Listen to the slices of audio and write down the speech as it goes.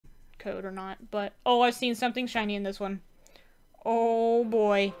code or not, but oh, I've seen something shiny in this one. Oh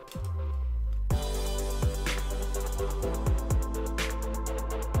boy.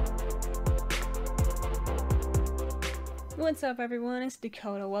 What's up everyone, it's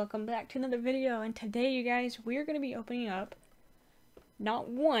Dakota. Welcome back to another video, and today you guys, we're going to be opening up not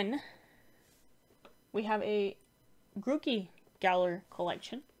one, we have a Grookey Galar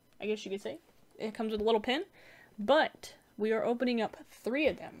collection, I guess you could say. It comes with a little pin, but we are opening up 3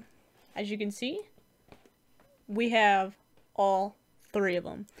 of them. As you can see, we have all 3 of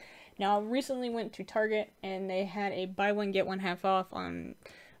them. Now, I recently went to Target and they had a buy one get one half off on,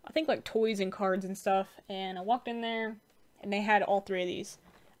 I think, like toys and cards and stuff, and I walked in there and they had all 3 of these.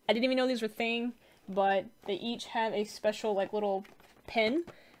 I didn't even know these were a thing, but they each have a special like little pin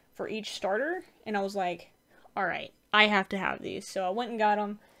for each starter, and I was like, alright, I have to have these. So I went and got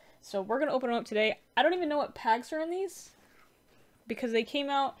them. So we're going to open them up today. I don't even know what packs are in these, because they came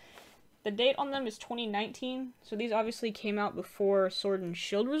out, the date on them is 2019, so these obviously came out before Sword and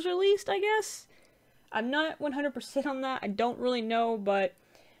Shield was released, I guess. I'm not 100% on that, I don't really know, but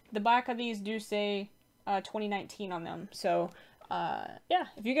the back of these do say 2019 on them. So, yeah,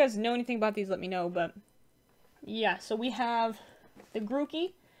 if you guys know anything about these, let me know. But, yeah, so we have the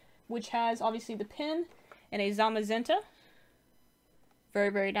Grookey, which has, obviously, the pin and a Zamazenta. Very,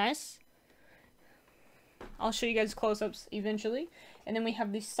 very nice. I'll show you guys close-ups eventually. And then we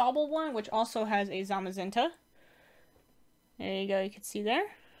have the Sobble one, which also has a Zamazenta. There you go, you can see there,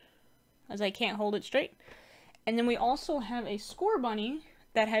 as I can't hold it straight. And then we also have a Scorbunny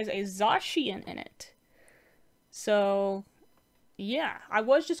that has a Zacian in it. So, yeah, I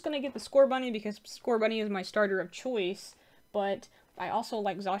was just going to get the Scorbunny because Scorbunny is my starter of choice, but I also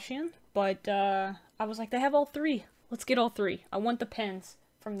like Zacian. But I was like, they have all 3. Let's get all 3. I want the pins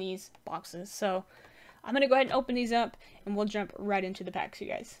from these boxes. So, I'm going to go ahead and open these up, and we'll jump right into the packs, you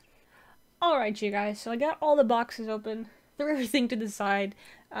guys. Alright, you guys, so I got all the boxes open, threw everything to the side.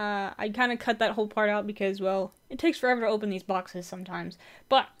 I kind of cut that whole part out because, well, it takes forever to open these boxes sometimes.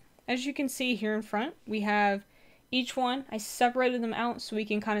 But, as you can see here in front, we have each one. I separated them out so we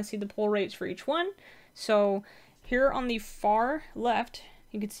can kind of see the pull rates for each one. So, here on the far left,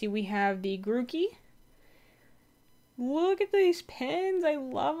 you can see we have the Grookey. Look at these pins, I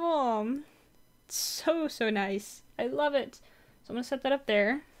love them. So nice. I love it. So I'm going to set that up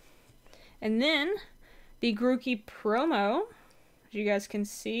there. And then the Grookey promo, as you guys can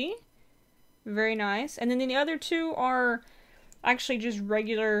see. Very nice. And then the other 2 are actually just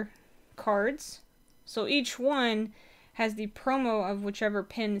regular cards. So each one has the promo of whichever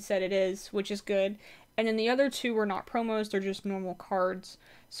pin set it is, which is good. And then the other 2 were not promos, they're just normal cards.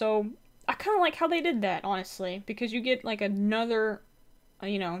 So I kind of like how they did that, honestly, because you get like another,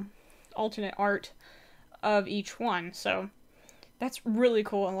 you know, alternate art of each one. So that's really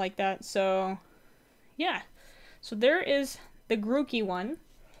cool. I like that. So yeah, so there is the Grookey one,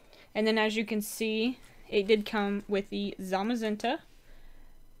 and then as you can see, it did come with the Zamazenta,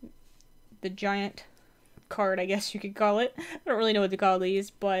 the giant card, I guess you could call it. I don't really know what to call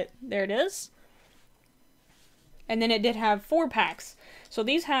these, but there it is. And then it did have 4 packs. So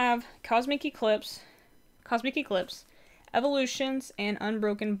these have Cosmic Eclipse, Evolutions, and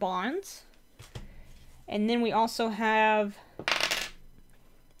Unbroken Bonds. And then we also have,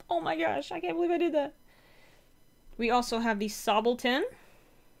 oh my gosh, I can't believe I did that. We also have the Sobble tin,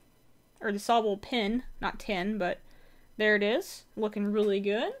 or the Sobble pin, not 10, but there it is, looking really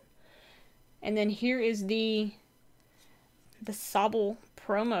good. And then here is the Sobble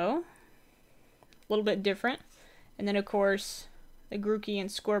promo, a little bit different. And then of course, the Grookey and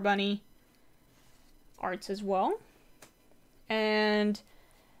Scorbunny arts as well. And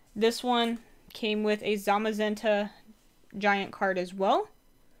this one came with a Zamazenta giant card as well.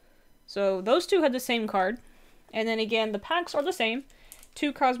 So those 2 had the same card. And then again, the packs are the same.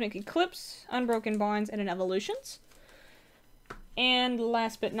 2 Cosmic Eclipse, Unbroken Bonds, and an Evolutions. And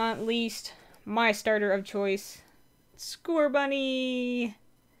last but not least, my starter of choice, Scorbunny.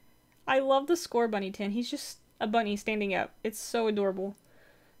 I love the Scorbunny tin. He's just a bunny standing up. It's so adorable.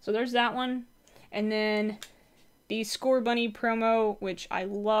 So there's that one. And then the Scorbunny promo, which I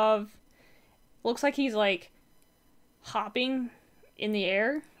love. Looks like he's like hopping in the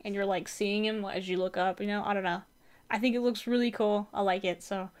air and you're like seeing him as you look up, you know, I don't know. I think it looks really cool. I like it.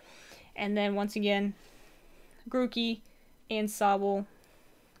 So, and then once again, Grookey and Sobble,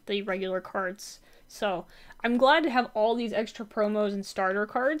 the regular cards. So, I'm glad to have all these extra promos and starter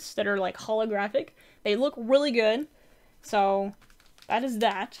cards that are like holographic. They look really good. So, that is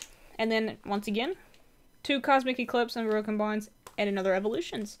that. And then, once again, 2 Cosmic Eclipse, Unbroken Bonds, and another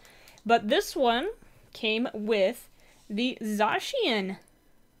Evolutions. But this one came with the Zacian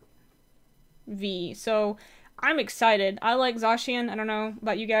V. So I'm excited. I like Zacian. I don't know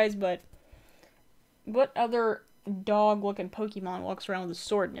about you guys, but what other dog-looking Pokemon walks around with a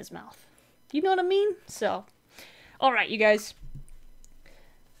sword in his mouth? You know what I mean? So, alright, you guys.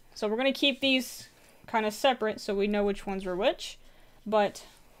 So we're going to keep these kind of separate so we know which ones are which. But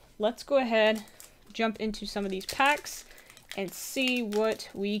let's go ahead, jump into some of these packs, and see what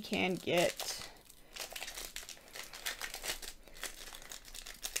we can get.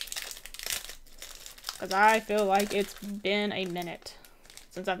 Because I feel like it's been a minute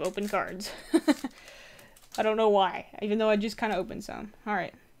since I've opened cards. I don't know why, even though I just kind of opened some.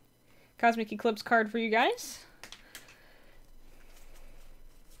 Alright. Cosmic Eclipse card for you guys.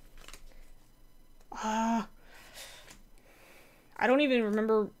 I don't even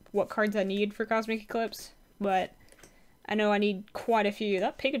remember what cards I need for Cosmic Eclipse, but I know I need quite a few.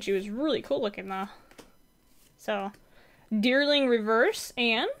 That Pikachu is really cool looking though. So, Deerling Reverse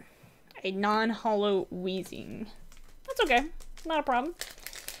and a non-hollow Weezing. That's okay. Not a problem.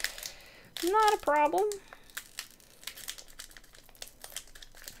 Not a problem.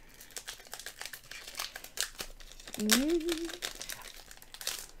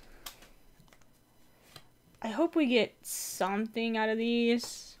 I hope we get something out of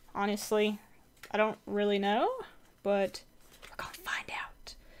these. Honestly, I don't really know, but we're gonna find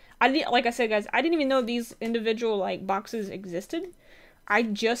out. Like I said, guys, I didn't even know these individual like boxes existed. I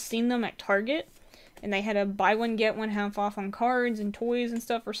just seen them at Target, and they had a buy one get one half off on cards and toys and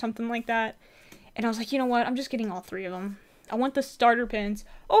stuff or something like that. And I was like, you know what? I'm just getting all 3 of them. I want the starter pins.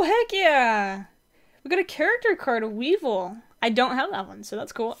 Oh heck yeah! We got a character card, a Weevil. I don't have that one, so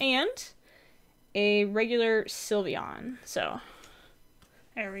that's cool. And a regular Sylveon. So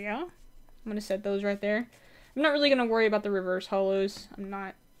there we go. I'm gonna set those right there. I'm not really gonna worry about the reverse hollows. I'm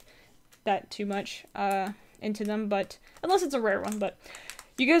not that too much into them, but unless it's a rare one. But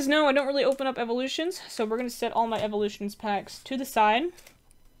you guys know I don't really open up evolutions, so we're gonna set all my evolutions packs to the side.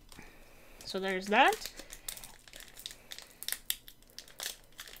 So there's that.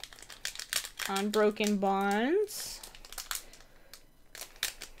 Unbroken Bonds.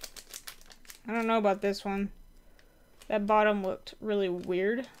 I don't know about this one. That bottom looked really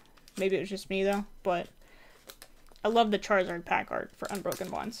weird. Maybe it was just me though, but I love the Charizard pack art for Unbroken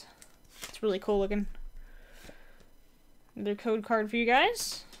Bonds. It's really cool looking. Another code card for you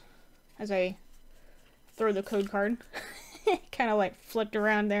guys. As I throw the code card. Kind of like flipped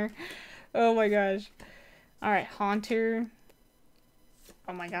around there. Oh my gosh. Alright, Haunter.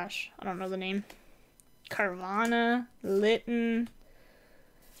 Oh my gosh, I don't know the name. Carvana, Litten.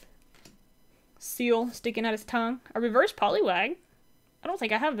 Seal sticking out his tongue. A reverse Poliwag. I don't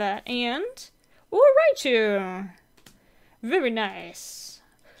think I have that. And, ooh, a Raichu. Very nice.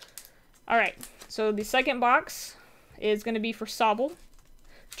 Alright, so the second box is going to be for Sobble.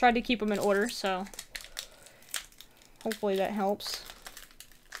 Tried to keep them in order, so hopefully that helps.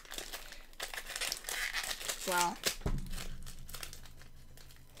 Wow.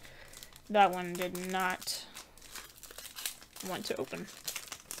 That one did not want to open.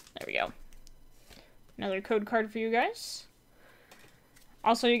 There we go. Another code card for you guys.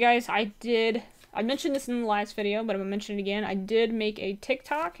 Also, you guys, I mentioned this in the last video, but I'm gonna mention it again. I did make a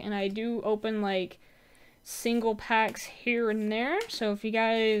TikTok, and I do open, like, single packs here and there. So if you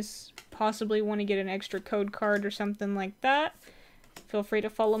guys possibly want to get an extra code card or something like that, feel free to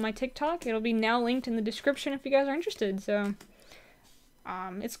follow my TikTok. It'll be now linked in the description if you guys are interested. So,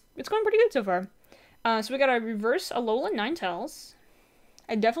 it's going pretty good so far. So we got a reverse Alola Ninetales.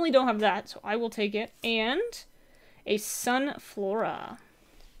 I definitely don't have that, so I will take it. And a Sunflora.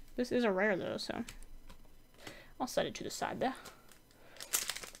 This is a rare, though, so I'll set it to the side there.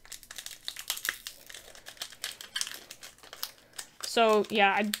 So,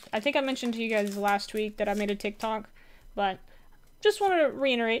 yeah, I think I mentioned to you guys last week that I made a TikTok, but just wanted to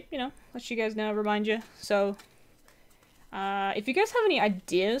reiterate, you know, let you guys know, remind you. So, if you guys have any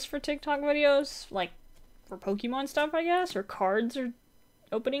ideas for TikTok videos, like for Pokemon stuff, I guess, or cards or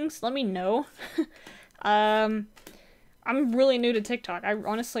openings, let me know. I'm really new to TikTok. I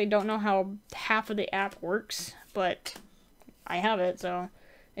honestly don't know how half of the app works, but I have it, so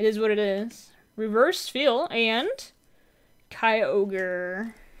it is what it is. Reverse Feel and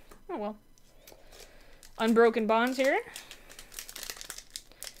Kyogre. Oh well. Unbroken Bonds here.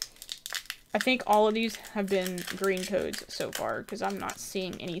 I think all of these have been green codes so far, because I'm not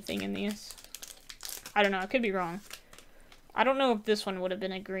seeing anything in these. I don't know, I could be wrong. I don't know if this one would have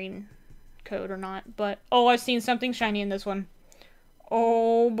been a green code or not, but oh, I've seen something shiny in this one.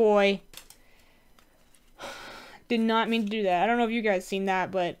 Oh boy. Did not mean to do that. I don't know if you guys seen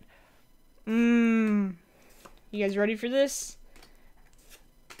that, but you guys ready for this?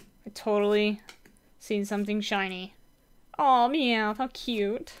 totally seen something shiny. Aw, meow, how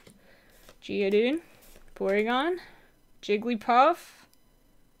cute. Geodude, Porygon, Jigglypuff.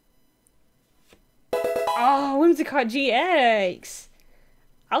 Oh, Whimsicott GX!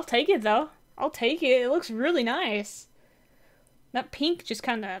 I'll take it, though. I'll take it. It looks really nice. That pink just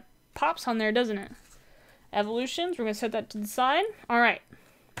kind of pops on there, doesn't it? Evolutions, we're going to set that to the side. Alright.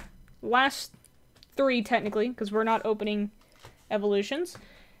 Last 3, technically, because we're not opening evolutions.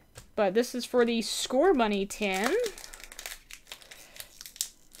 But this is for the Score Bunny tin.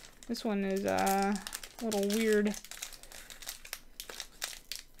 This one is a little weird.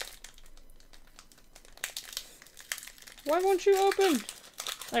 Why won't you open?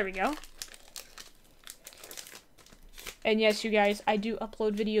 There we go. And yes, you guys, I do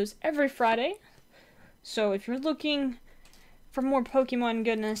upload videos every Friday. So if you're looking for more Pokemon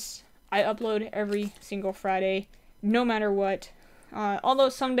goodness, I upload every single Friday, no matter what. Although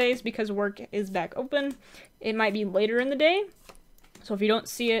some days, because work is back open, it might be later in the day. So if you don't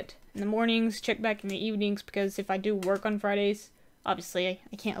see it in the mornings, check back in the evenings, because if I do work on Fridays, obviously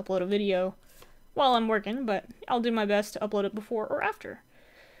I can't upload a video while I'm working, but I'll do my best to upload it before or after.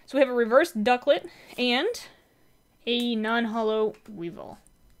 So we have a reverse Ducklet and a non-hollow Weavile.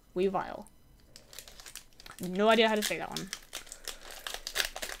 No idea how to say that one.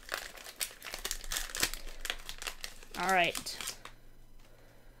 Alright.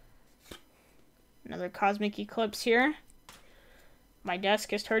 Another Cosmic Eclipse here. My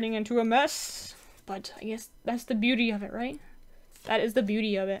desk is turning into a mess, but I guess that's the beauty of it, right? That is the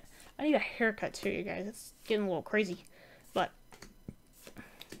beauty of it. I need a haircut too, you guys. It's getting a little crazy. But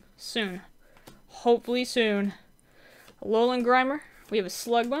soon. Hopefully soon. A Alolan Grimer. We have a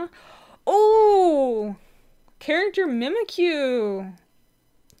Slugma. Oh! Character Mimikyu!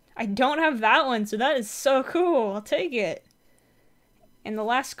 I don't have that one, so that is so cool. I'll take it. And the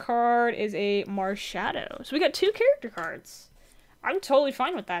last card is a Marshadow. So we got 2 character cards. I'm totally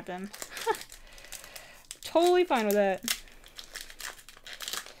fine with that then. Totally fine with that.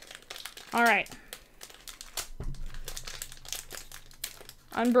 Alright.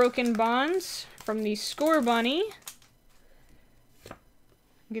 Unbroken Bonds from the Score Bunny. I'll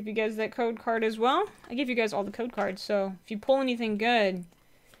give you guys that code card as well. I give you guys all the code cards, so if you pull anything good, you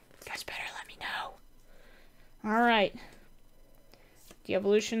guys better let me know. Alright. The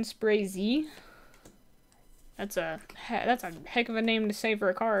Evolution Spray Z. That's a heck of a name to say for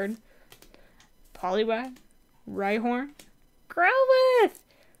a card. Poliwag, Rhyhorn, Growlithe!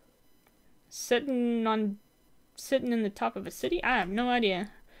 Sitting in the top of a city? I have no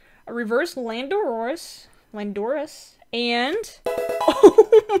idea. A reverse Landorus, and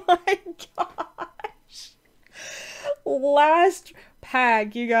oh my gosh! Last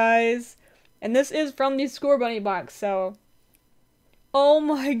pack, you guys. And this is from the Score Bunny box, so oh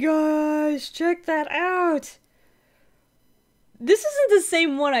my gosh, check that out! This isn't the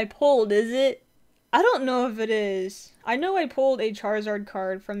same one I pulled, is it? I don't know if it is. I know I pulled a Charizard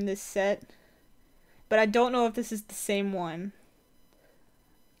card from this set, but I don't know if this is the same one.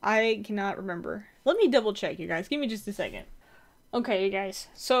 I cannot remember. Let me double check, you guys. Give me just a second. Okay, you guys.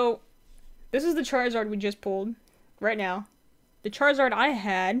 So, this is the Charizard we just pulled right now. The Charizard I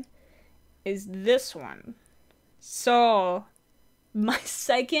had is this one. So, my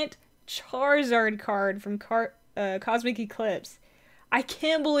second Charizard card from Cosmic Eclipse. I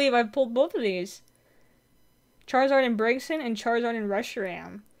can't believe I pulled both of these. Charizard and Braixen and Charizard and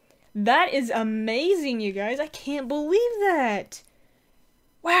Reshiram. That is amazing, you guys. I can't believe that.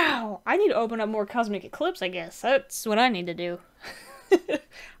 Wow. I need to open up more Cosmic Eclipse, I guess. That's what I need to do.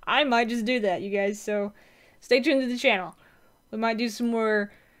 I might just do that, you guys. So, stay tuned to the channel. We might do some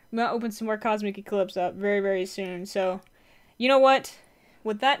more, we might open some more Cosmic Eclipse up very, very soon. So, you know what?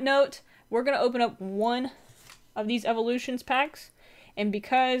 With that note, we're going to open up one of these Evolutions packs. And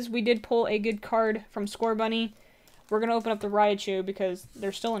because we did pull a good card from Score Bunny, we're going to open up the Raichu because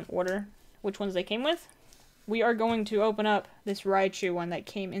they're still in order, which ones they came with. We are going to open up this Raichu one that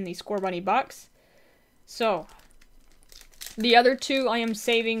came in the Score Bunny box. So, the other 2 I am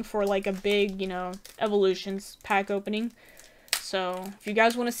saving for like a big, you know, Evolutions pack opening. So, if you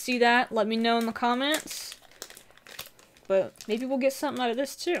guys want to see that, let me know in the comments. But maybe we'll get something out of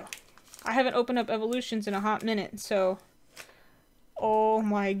this too. I haven't opened up Evolutions in a hot minute, so oh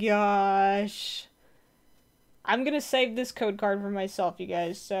my gosh. I'm gonna save this code card for myself, you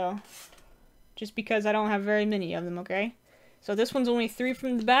guys, so just because I don't have very many of them, okay? So this one's only 3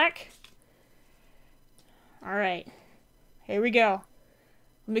 from the back. Alright. Here we go.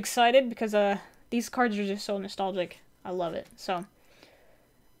 I'm excited because these cards are just so nostalgic. I love it. So,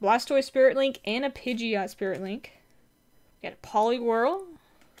 Blastoise Spirit Link and a Pidgeot Spirit Link. We got a Poliwhirl,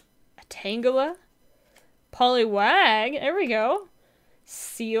 Tangela, Poliwag, there we go,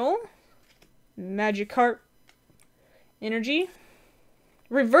 Seal, Magikarp, Energy,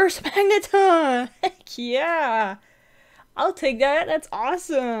 Reverse Magneton, heck yeah, I'll take that, that's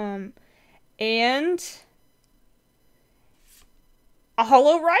awesome, and a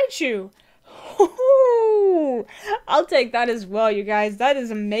Holo Raichu. Ooh, I'll take that as well, you guys. That is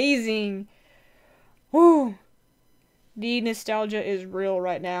amazing. Woo. The nostalgia is real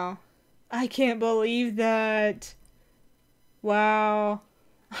right now. I can't believe that. Wow.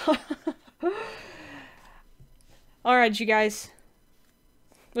 Alright, you guys.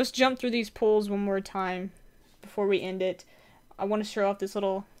 Let's jump through these pulls one more time before we end it. I want to show off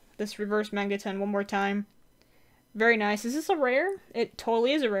this reverse Magneton one more time. Very nice. Is this a rare? It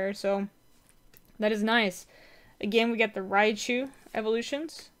totally is a rare, so that is nice. Again, we got the Raichu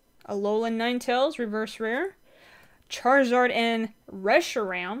evolutions. Alolan Ninetales, reverse rare. Charizard and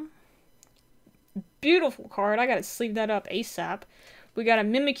Reshiram. Beautiful card. I gotta sleeve that up ASAP. We got a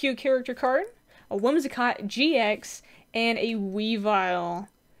Mimikyu character card, a Whimsicott GX, and a Weavile.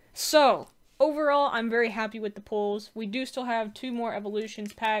 So, overall, I'm very happy with the pulls. We do still have 2 more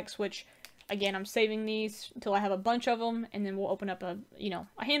evolutions packs, which, again, I'm saving these until I have a bunch of them, and then we'll open up a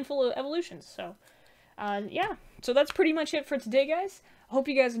handful of evolutions. So, yeah. So that's pretty much it for today, guys. I hope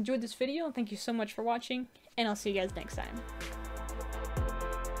you guys enjoyed this video, and thank you so much for watching, and I'll see you guys next time.